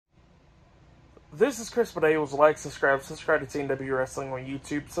This is Chris Bedales. Like, subscribe to Team W Wrestling on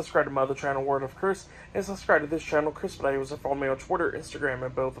YouTube, subscribe to my other channel, Word of Chris, and subscribe to this channel, Chris Bedales, and follow me on Twitter, Instagram,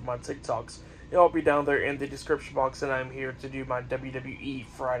 and both of my TikToks. It'll all be down there in the description box, and I'm here to do my WWE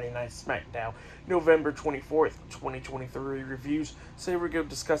Friday Night SmackDown, November 24th, 2023 reviews. So here we go,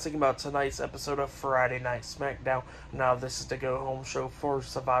 discussing about tonight's episode of Friday Night SmackDown. Now, this is the go-home show for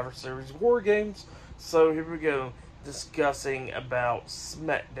Survivor Series War Games. So here we go, discussing about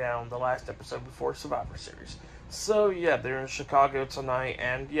SmackDown, the last episode before Survivor Series. So yeah, they're in Chicago tonight,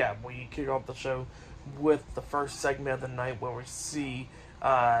 and yeah, we kick off the show with the first segment of the night where we see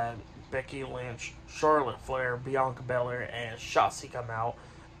Becky Lynch, Charlotte Flair, Bianca Belair, and Shotzi come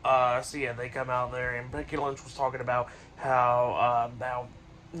out. So yeah, they come out there, and Becky Lynch was talking about how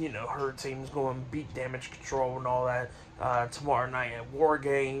her team's going to beat Damage Control and all that tomorrow night at War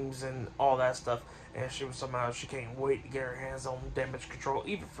Games and all that stuff. And she was somehow, she can't wait to get her hands on Damage Control,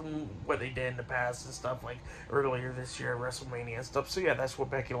 even from what they did in the past and stuff, like earlier this year at WrestleMania and stuff. So yeah, that's what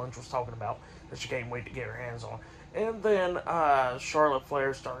Becky Lynch was talking about, that she can't wait to get her hands on. And then Charlotte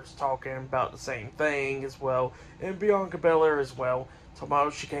Flair starts talking about the same thing as well, and Bianca Belair as well.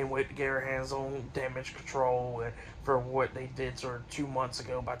 Tomorrow she can't wait to get her hands on Damage Control and for what they did to her 2 months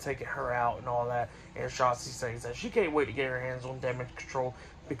ago by taking her out and all that. And Shotzi says that she can't wait to get her hands on Damage Control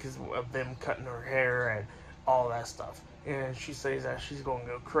because of them cutting her hair and all that stuff. And she says that she's going to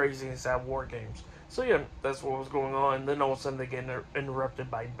go crazy inside War Games. So yeah, that's what was going on. And then all of a sudden they get interrupted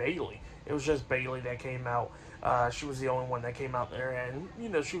by Bayley. It was just Bayley that came out. She was the only one that came out there,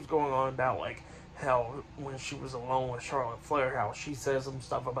 and she was going on about like how when she was alone with Charlotte Flair, how she says some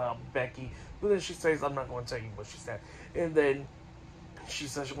stuff about Becky, but then she says, I'm not going to tell you what she said. And then she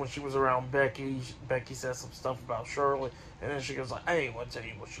says when she was around Becky says some stuff about Charlotte, and then she goes like, I ain't going to tell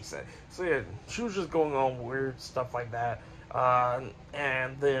you what she said. So yeah, she was just going on weird stuff like that.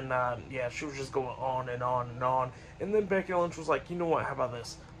 And then she was just going on and on and on. And then Becky Lynch was like, you know what, how about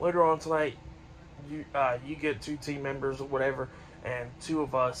this? Later on tonight, you get 2 team members or whatever, and 2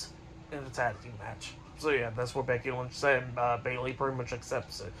 of us in a tag team match. So yeah, that's what Becky Lynch said. Bayley pretty much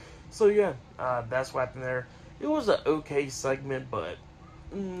accepts it. So yeah, that's what happened there. It was an okay segment, but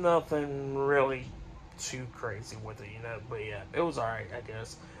nothing really too crazy with it, But yeah, it was alright, I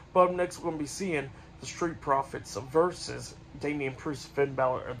guess. But up next, we're going to be seeing the Street Profits versus Damian Priest, Finn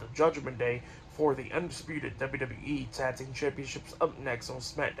Balor of the Judgment Day for the undisputed WWE Tag Team Championships up next on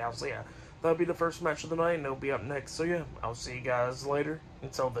SmackDown. So yeah, that'll be the first match of the night, and it'll be up next. So yeah, I'll see you guys later.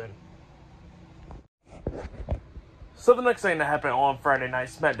 Until then. So the next thing that happened on Friday Night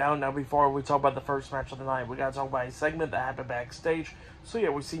SmackDown, now before we talk about the first match of the night, we gotta talk about a segment that happened backstage. So yeah,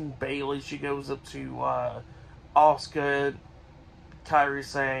 we seen Bayley, she goes up to Asuka, Kairi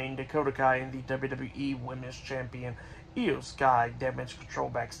Sane, Dakota Kai, and the WWE Women's Champion Io Sky Damage Control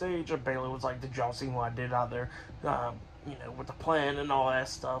backstage. And Bayley was like, did y'all see what I did out there, with the plan and all that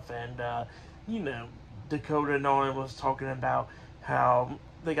stuff. And, Dakota and all was talking about how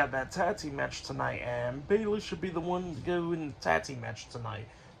they got that tag team match tonight, and Bayley should be the one to go in the tag team match tonight.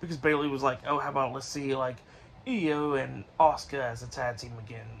 Because Bayley was like, oh, how about let's see, like, Io and Asuka as a tag team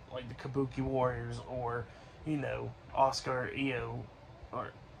again, like the Kabuki Warriors, or, Asuka or Io, or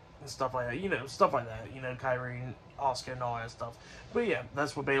stuff like that, stuff like that, Kairi and Asuka and all that stuff. But yeah,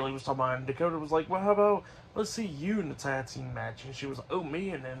 that's what Bayley was talking about, and Dakota was like, well, how about let's see you in the tag team match? And she was like, oh, me?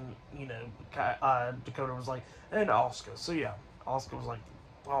 And then, Dakota was like, and Asuka. So yeah, Asuka was like,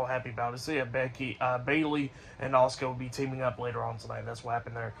 all happy about it. So yeah, Bayley and Asuka will be teaming up later on tonight. That's what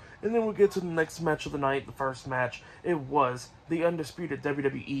happened there. And then we'll get to the next match of the night. The first match, it was the undisputed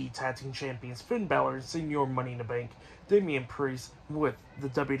WWE Tag Team Champions Finn Balor and Senior Money in the Bank Damian Priest with the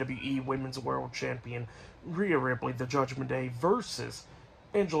WWE Women's World Champion Rhea Ripley, the Judgment Day, versus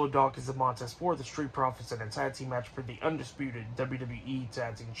Angelo Dawkins and Montez Ford, the Street Profits, in a tag team match for the undisputed WWE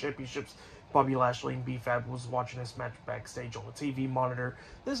Tag Team Championships. Bobby Lashley and B-Fab was watching this match backstage on the TV monitor.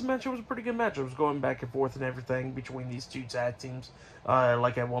 This match, it was a pretty good match. It was going back and forth and everything between these 2 tag teams.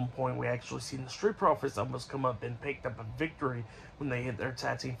 Like at one point, we actually seen the Street Profits almost come up and picked up a victory when they hit their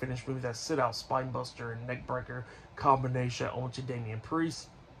tag team finish move, that sit-out spinebuster and neckbreaker combination onto Damian Priest.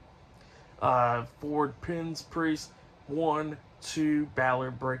 Ford pins Priest. 1, 2,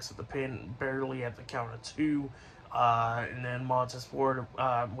 Balor breaks at the pin, barely at the count of 2. And then Montez Ford,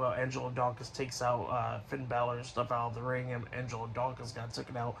 Angelo Dawkins takes out Finn Balor and stuff out of the ring, and Angelo Dawkins got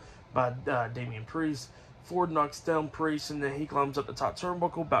taken out by Damian Priest. Ford knocks down Priest, and then he climbs up the top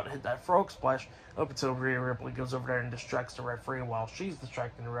turnbuckle, about to hit that frog splash, up until Rhea Ripley goes over there and distracts the referee. While she's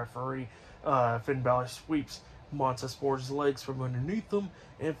distracting the referee, Finn Balor sweeps Montez Ford's legs from underneath him,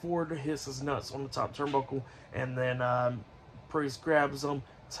 and Ford hits his nuts on the top turnbuckle, and then Priest grabs him,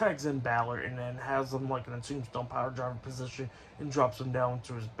 tags in Balor and then has him like in a tombstone power driver position and drops him down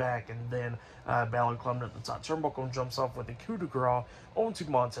to his back. And then Balor climbed up the top turnbuckle and jumps off with a coup de grace onto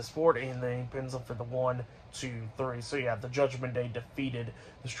Montez Ford, and then he pins him for the 1, 2, 3. So yeah, the Judgment Day defeated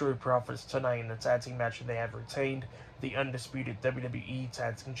the Street Profits tonight in the tag team match, and they have retained the undisputed WWE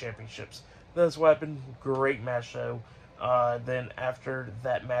Tag Team Championships. That's what happened. Great match though. Then after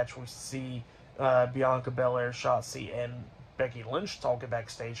that match, we see Bianca Belair, Shotzi, and Becky Lynch talking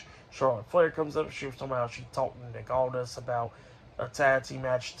backstage. Charlotte Flair comes up. She was talking about how she talked to Goldust about a tag team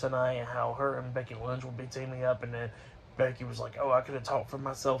match tonight and how her and Becky Lynch will be teaming up. And then Becky was like, "Oh, I could have talked for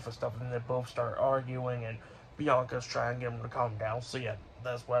myself" and stuff. And they both start arguing, and Bianca's trying to get them to calm down. So yeah,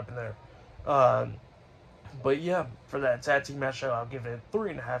 that's what happened there. But yeah, for that tag team match, I'll give it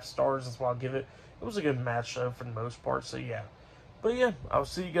 3.5 stars. That's what I'll give it. It was a good match though for the most part. So yeah. But yeah, I'll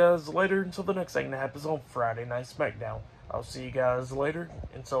see you guys later until the next thing that happens on Friday Night SmackDown. I'll see you guys later.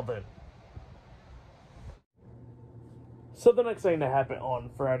 Until then. So the next thing that happened on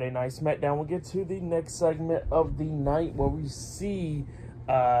Friday Night SmackDown, we'll get to the next segment of the night where we see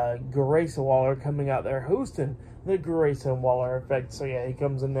Grayson Waller coming out there hosting the Grayson Waller Effect. So yeah, he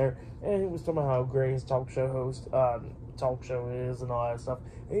comes in there and he was talking about how great his talk show is and all that stuff.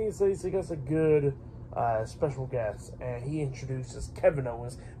 And he says he got a good special guest, and he introduces Kevin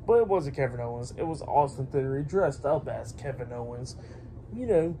Owens, but it wasn't Kevin Owens, it was Austin Theory dressed up as Kevin Owens. You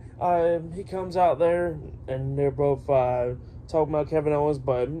know, he comes out there and they're both talking about Kevin Owens,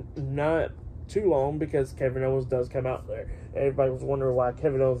 but not too long, because Kevin Owens does come out there. Everybody was wondering why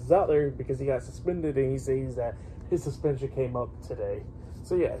Kevin Owens is out there, because he got suspended, and he says that his suspension came up today.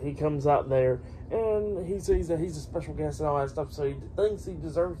 So yeah, he comes out there and he says that he's a special guest and all that stuff, so he thinks he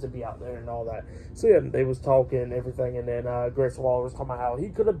deserves to be out there and all that. So yeah, they was talking and everything, and then Grayson Waller was talking about how he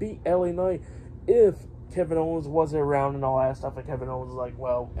could have beat LA Knight if Kevin Owens wasn't around and all that stuff, and Kevin Owens was like,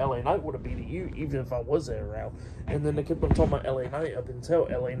 well, LA Knight would have beat you even if I wasn't around. And then they kept on talking about LA Knight up until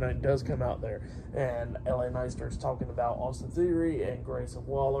LA Knight does come out there, and LA Knight starts talking about Austin Theory and Grayson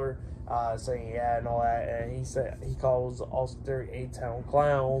Waller, saying yeah and all that, and he calls Austin Theory A-Town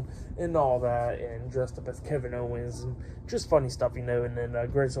Clown and all that, and dressed up as Kevin Owens, and just funny stuff, you know. And then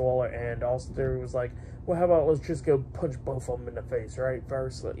Grayson Waller and Austin Theory was like, well, how about let's just go punch both of them in the face, right?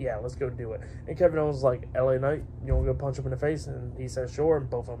 First, yeah, let's go do it. And Kevin Owens was like, LA Knight, you want to go punch him in the face? And he says, sure. And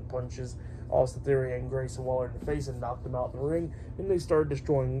both of them punches Austin Theory and Grayson Waller in the face and knocked them out in the ring. And they started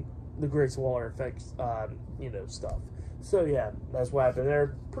destroying the Grayson Waller effects, stuff. So, yeah, that's what happened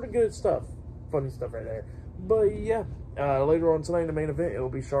there. Pretty good stuff. Funny stuff right there. But, yeah, later on tonight in the main event, it will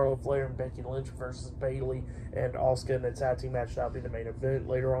be Charlotte Flair and Becky Lynch versus Bayley and Asuka in a tag team match. That'll be the main event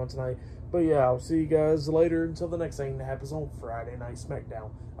later on tonight. But yeah, I'll see you guys later until the next thing that happens on Friday Night SmackDown.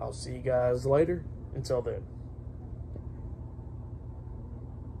 I'll see you guys later. Until then.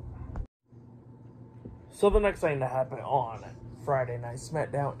 So the next thing that happened on Friday Night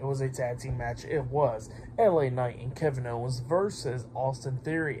SmackDown, it was a tag team match. It was LA Knight and Kevin Owens versus Austin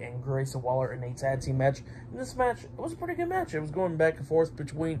Theory and Grayson Waller in a tag team match. And this match, it was a pretty good match. It was going back and forth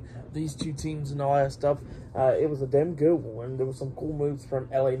between these two teams and all that stuff. It was a damn good one. There was some cool moves from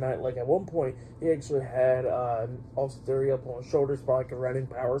LA Knight. Like at one point, he actually had Austin Theory up on his shoulders for like a running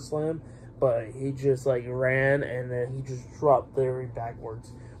power slam, but he just like ran and then he just dropped Theory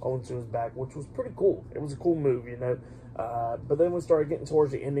backwards onto his back, which was pretty cool. It was a cool move, you know. But then we started getting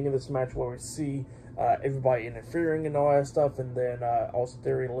towards the ending of this match where we see everybody interfering and all that stuff, and then Austin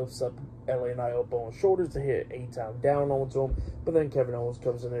Theory lifts up LA Knight up on his shoulders to hit A-Town down onto him, but then Kevin Owens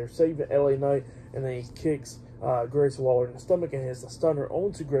comes in there saving LA Knight, and then he kicks Grayson Waller in the stomach and hits the stunner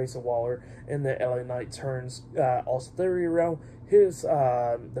onto Grayson Waller, and then LA Knight turns Austin Theory around, hits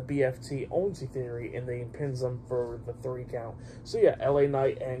the BFT onto Theory, and then pins him for the 3 count. So yeah, LA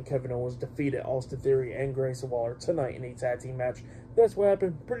Knight and Kevin Owens defeated Austin Theory and Grayson Waller tonight in a tag team match. That's what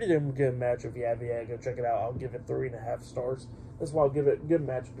happened. Pretty damn good match. If you have it, go check it out. I'll give it 3.5 stars. That's why I'll give it a good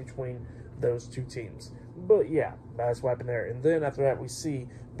match between those two teams. But yeah, that's what happened there. And then after that, we see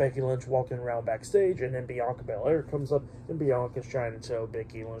Becky Lynch walking around backstage, and then Bianca Belair comes up, and Bianca's trying to tell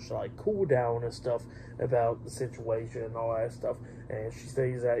Becky Lynch to like cool down and stuff about the situation and all that stuff. And she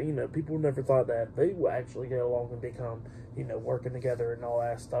says that, you know, people never thought that they would actually get along and become, you know, working together and all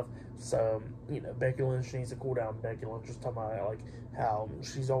that stuff. So, you know, Becky Lynch needs to cool down. Becky Lynch is talking about like how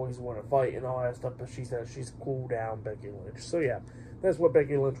she's always wanted to fight and all that stuff, but she says she's cool down Becky Lynch. So yeah, that's what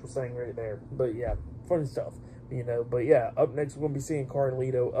Becky Lynch was saying right there. But yeah, funny stuff. you know. But yeah, up next we're going to be seeing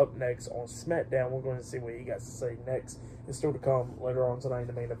Carlito up next on SmackDown. We're going to see what he got to say next. And still to come later on tonight in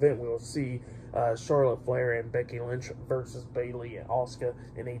the main event, we will see Charlotte Flair and Becky Lynch versus Bayley and Asuka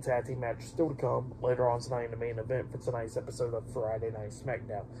in a tag team match. Still to come later on tonight in the main event for tonight's episode of Friday Night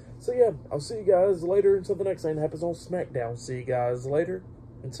SmackDown. So yeah, I'll see you guys later until the next thing that happens on SmackDown. See you guys later.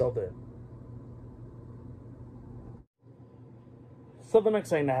 Until then. So the next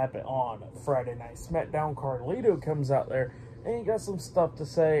thing to happen on Friday Night SmackDown, Carlito comes out there and he got some stuff to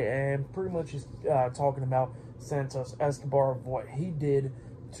say, and pretty much he's talking about Santos Escobar, of what he did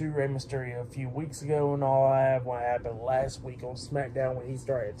to Rey Mysterio a few weeks ago and all that, what happened last week on SmackDown when he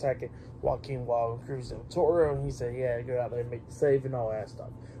started attacking Joaquin Wild and Cruz del Toro, and he said, yeah, go out there and make the save and all that stuff.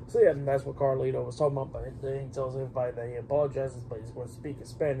 So yeah, and that's what Carlito was talking about, but then he tells everybody that he apologizes, but he's going to speak in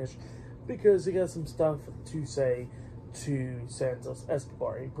Spanish because he got some stuff to say to Santos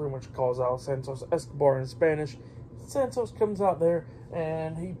Escobar. He pretty much calls out Santos Escobar in Spanish. Santos comes out there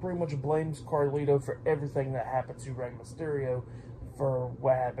and he pretty much blames Carlito for everything that happened to Rey Mysterio, for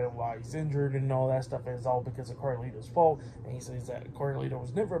what happened while he's injured and all that stuff, and it's all because of Carlito's fault. And he says that Carlito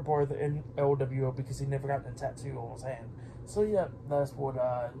was never a part of the LWO because he never got the tattoo on his hand. So yeah, that's what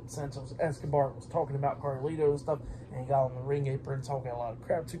Santos Escobar was talking about Carlito and stuff, and he got on the ring apron talking a lot of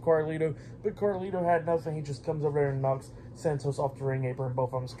crap to Carlito, but Carlito had nothing. He just comes over there and knocks Santos off the ring apron.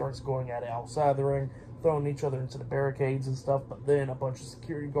 Both of them starts going at it outside the ring, throwing each other into the barricades and stuff, but then a bunch of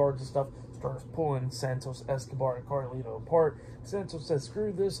security guards and stuff starts pulling Santos Escobar and Carlito apart. Santos says,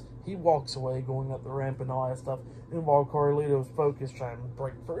 screw this. He walks away, going up the ramp and all that stuff. And while Carlito's focused, trying to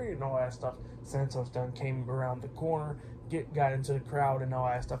break free and all that stuff, Santos done came around the corner, got into the crowd and all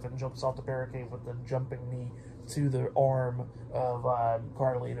that stuff, and jumps off the barricade with the jumping knee to the arm of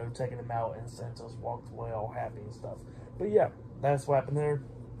Carlito, taking him out, and Santos walked away all happy and stuff. But yeah, that's what happened there.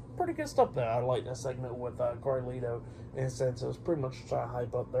 Pretty good stuff there. I like that segment with Carlito and Santos, pretty much trying to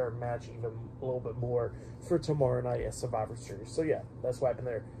hype up their match even a little bit more for tomorrow night at Survivor Series. So yeah, that's what happened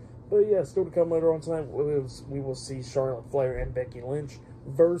there. But yeah, still to come later on tonight, we will see Charlotte Flair and Becky Lynch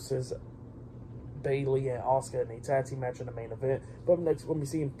versus Bayley and Asuka in a tag team match in the main event. But up next, we'll be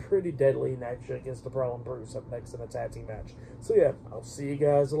seeing Pretty Deadly in action against the Brawling Brutes up next in a tag team match. So yeah, I'll see you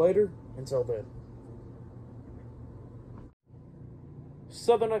guys later. Until then.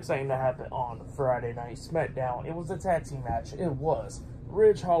 So the next thing that happened on Friday Night SmackDown, it was a tag team match. It was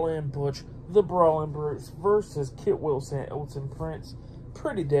Ridge Holland and Butch, the Brawling Brutes, versus Kit Wilson and Elton Prince.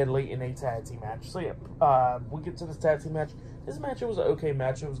 Pretty Deadly in a tag team match. So yeah, we get to this tag team match. This match, it was an okay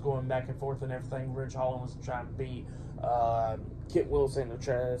match. It was going back and forth and everything. Ridge Holland was trying to beat Kit Wilson in the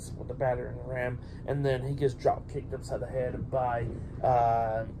chest with the battering ram, and then he gets drop kicked upside the head by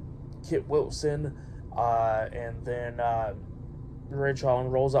Kit Wilson, and then Ridge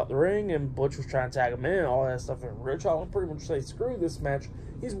Holland rolls out the ring, and Butch was trying to tag him in, all that stuff, and Ridge Holland pretty much says, screw this match.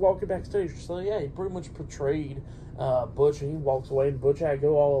 He's walking backstage. So yeah, he pretty much portrayed Butch, and he walks away, and Butch had to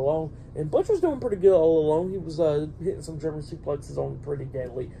go all alone. And Butch was doing pretty good all alone. He was hitting some German suplexes on Pretty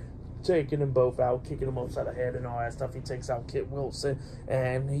Deadly, taking them both out, kicking them upside the head and all that stuff. He takes out Kit Wilson,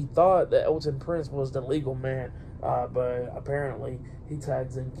 and he thought that Elton Prince was the legal man, but apparently he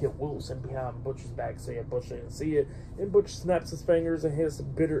tags in Kit Wilson behind Butch's back, so yeah, Butch didn't see it, and Butch snaps his fingers and hits a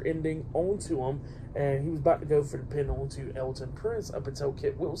bitter ending onto him, and he was about to go for the pin onto Elton Prince up until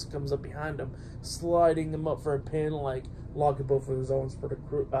Kit Wilson comes up behind him, sliding him up for a pin, like locking both of his arms for the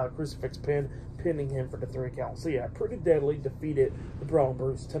crucifix pin, pinning him for the 3 count. So yeah, Pretty Deadly defeated the Brawling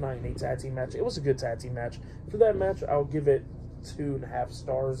Brutes tonight in a tag team match. It was a good tag team match. For that match, I'll give it 2.5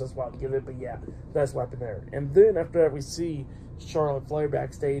 stars. That's what I'll give it. But yeah, that's what happened there. And then after that, we see Charlotte Flair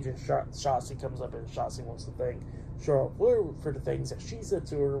backstage, and Shotzi comes up, and Shotzi wants to thank Charlotte Flair for the things that she said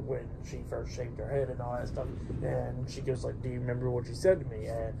to her when she first shaved her head and all that stuff. And she goes like, do you remember what you said to me?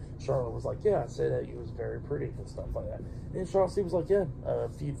 And Charlotte was like, yeah, I said that you was very pretty and stuff like that. And Shotzi was like, yeah,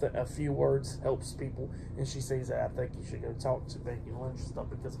 a few words helps people. And she says that I think you should go talk to Becky Lynch and stuff,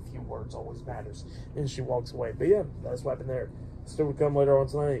 because a few words always matters. And she walks away. But yeah, that's what happened there. Still to come later on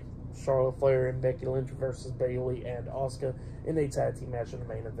tonight, Charlotte Flair and Becky Lynch versus Bayley and Asuka in a tag team match in the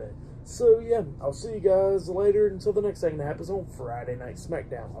main event. So yeah, I'll see you guys later until the next thing that happens on Friday Night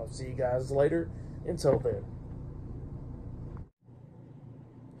SmackDown. I'll see you guys later. Until then.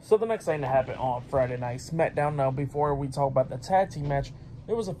 So the next thing that happened on Friday Night SmackDown, now before we talk about the tag team match,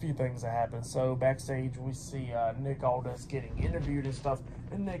 there was a few things that happened. So backstage, we see Nick Aldis getting interviewed and stuff,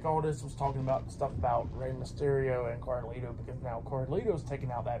 and Nick Aldis was talking about stuff about Rey Mysterio and Carlito, because now Carlito's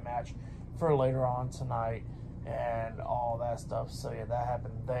taking out that match for later on tonight and all that stuff. So yeah, that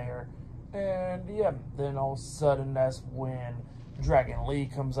happened there. And yeah, then all of a sudden, that's when Dragon Lee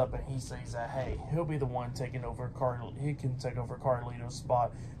comes up and he says that, hey, he'll be the one taking over he can take over Carlito's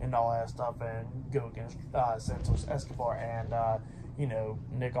spot and all that stuff and go against Santos Escobar. And, you know,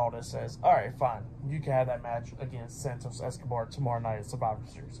 Nick Aldis says, all right, fine, you can have that match against Santos Escobar tomorrow night at Survivor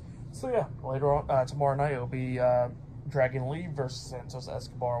Series. So, yeah, later on, tomorrow night, it'll be Dragon Lee versus Santos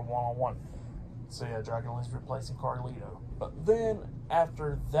Escobar one-on-one. So, yeah, Dragon Lee's replacing Carlito. But then,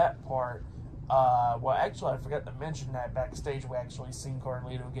 after that part, well, actually, I forgot to mention that backstage, we actually seen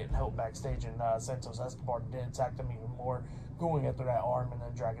Carlito getting help backstage, and Santos Escobar did attack him even more, going after that arm, and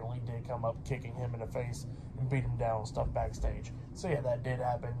then Dragon Lee did come up, kicking him in the face and beat him down and stuff backstage. So, yeah, that did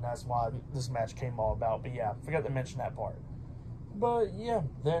happen. That's why this match came all about. But, yeah, forgot to mention that part. But, yeah,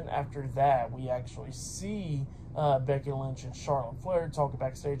 then after that, we actually see Becky Lynch and Charlotte Flair talking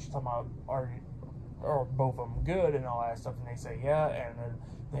backstage, talking about, are both of them good and all that stuff, and they say, yeah, and then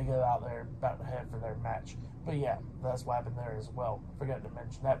they go out there about to head for their match. But yeah, that's what happened there as well. Forgot to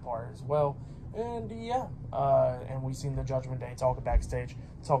mention that part as well. And yeah, and we seen the Judgment Day talking backstage,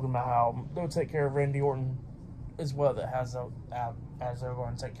 talking about how they'll take care of Randy Orton as well, that has as they're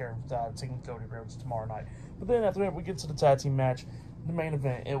going to take care of Team Cody Rhodes tomorrow night. But then after that, we get to the tag team match. The main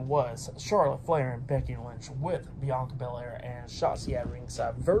event, it was Charlotte Flair and Becky Lynch with Bianca Belair and Shotzi at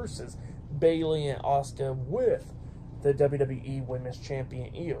ringside versus Bayley and Asuka with the WWE Women's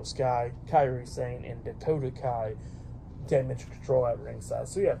Champion Io Sky, Kairi Sane, and Dakota Kai, Damage Control at ringside.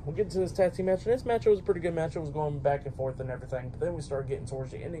 So yeah, we'll get into this tag team match. And this match was a pretty good match. It was going back and forth and everything. But then we started getting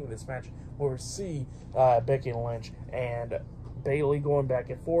towards the ending of this match, where we see Becky Lynch and Bayley going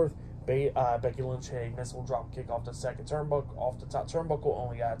back and forth. Becky Lynch had a missile drop kick off the second turnbuckle, off the top turnbuckle,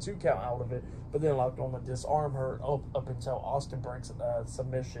 only got a 2 count out of it, but then locked on to disarm her up until Austin breaks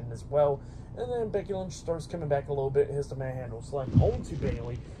submission as well. And then Becky Lynch starts coming back a little bit, hits the manhandle slam onto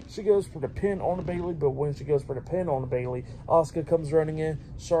Bayley. She goes for the pin on the Bayley, but when she goes for the pin on the Bayley, Asuka comes running in,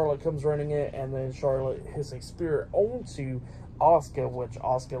 Charlotte comes running in, and then Charlotte hits a spear onto Asuka, which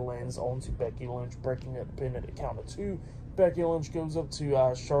Asuka lands onto Becky Lynch, breaking up the pin at the count of 2. Becky Lynch goes up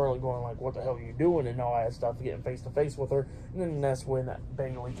to Charlotte going like, what the hell are you doing, and all that stuff, getting face to face with her. And then that's when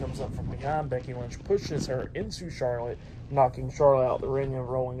Bayley comes up from behind. Becky Lynch pushes her into Charlotte, knocking Charlotte out the ring and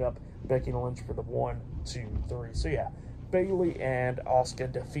rolling up Becky Lynch for the 1, 2, 3. So yeah, Bayley and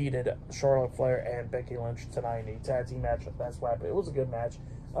Asuka defeated Charlotte Flair and Becky Lynch tonight in a tag team match. That's why it was a good match.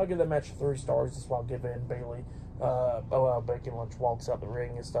 I'll give that match 3 stars, just while giving Bayley Becky Lynch walks out the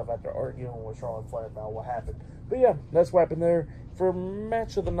ring and stuff after arguing with Charlotte Flair about what happened. But yeah, that's what happened there. For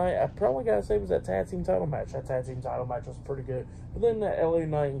match of the night, I probably gotta say it was that tag team title match. That tag team title match was pretty good. But then that LA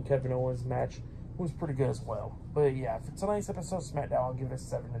Knight and Kevin Owens match was pretty good as well. But yeah, for tonight's episode of SmackDown, I'll give it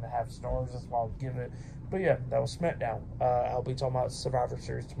 7.5 stars. That's what I'll give it. But yeah, that was SmackDown. I'll be talking about Survivor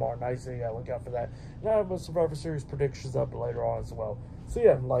Series tomorrow night, so yeah, look out for that. And I have a Survivor Series predictions up later on as well. So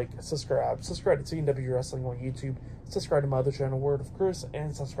yeah, like, subscribe to Team W Wrestling on YouTube, subscribe to my other channel, Word of Chris,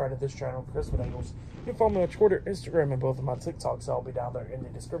 and subscribe to this channel, Chris Angles. You can follow me on Twitter, Instagram, and both of my TikToks. I'll be down there in the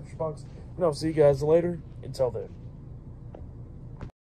description box. And I'll see you guys later. Until then.